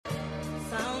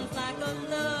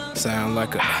Sound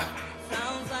like a.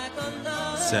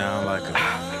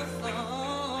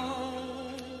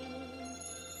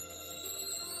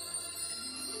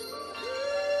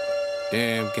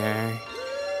 Damn, gang.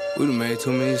 We done made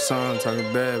too many songs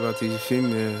talking bad about these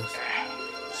females.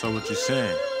 So what you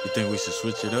saying? You think we should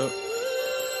switch it up?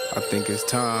 I think it's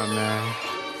time, man.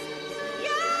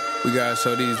 We gotta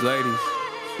show these ladies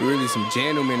we really some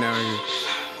gentlemen out here.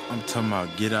 I'm talking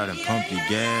about get out and pump your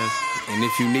gas. And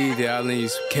if you need it, I'll lend you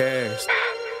some cash.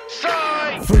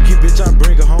 Freaky bitch, I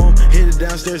bring her home, hit it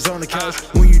downstairs on the couch.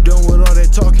 When you done with all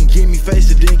that talking, give me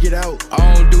face and then get out.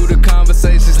 I don't do the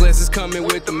conversations unless it's coming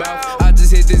with the mouth. I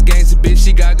just hit this gangster bitch,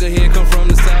 she got good hair, come from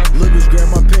the south. Look, bitch, grab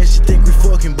my pants, she think we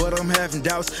fucking, but I'm having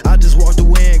doubts. I just walked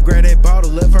away and grabbed that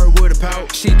bottle, left her with a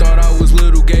pout. She thought I was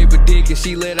little, gave a dick and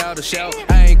she let out a shout.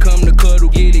 I ain't come to cuddle,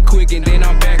 get it quick and then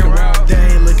I'm back around. They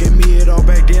ain't look at me at all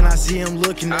back then, I see him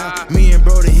looking now. Me and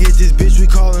bro done hit this bitch, we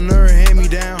calling her a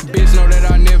hand-me-down. Bitch know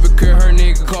that I never care, her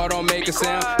nigga call, don't make a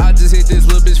sound. I just hit this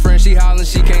little bitch friend, she hollering,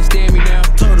 she can't stand me now.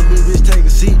 Told the little bitch take a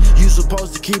seat, you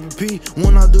supposed to keep a pee.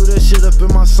 When I do that shit up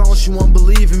in my song, she won't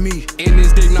believe in me. And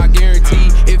this dick not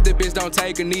guaranteed, if the bitch don't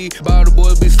take a knee. By the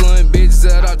boys be slutting bitches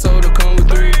that I told her come with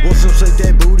 3. Want some shake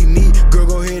that booty meat, girl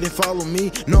go ahead and follow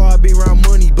me. Know I be around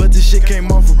money, but this shit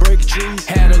came off for breaking trees.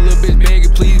 Had a little bitch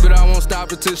begging please, but I won't stop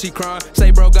her till she crying.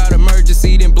 Say bro got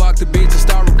emergency, then block the bitch and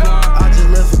start replying. I just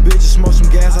left a bitch and smoked some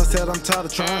gas, I said I'm tired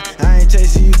of trying. I ain't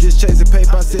chasing you, just chasing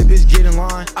paper, I said bitch get in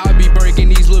line. I be breaking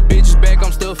these little bitches back,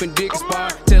 I'm stuffing dick and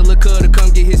spine. Tell a cut to come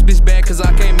get his bitch back, cause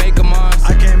I can't make her mine.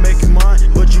 I can't make you mine,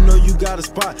 but you know you got a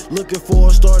spot. Looking for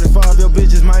a starting 5, your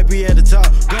bitches might be at the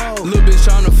top. Go! Little bitch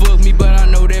tryna fuck me, but I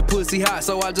know that pussy hot,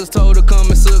 so I just told her come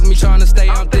and suck me. Tryna stay,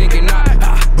 I'm thinking not.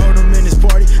 Bro, them in this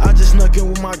party, I just snuck in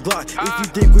with my Glock. If you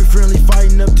think we friendly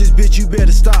fighting up this bitch, you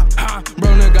better stop.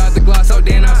 Bro, done got the Glock, so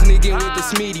then I sneak in with the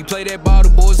Smeedy. Play that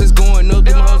bottle, boys, it's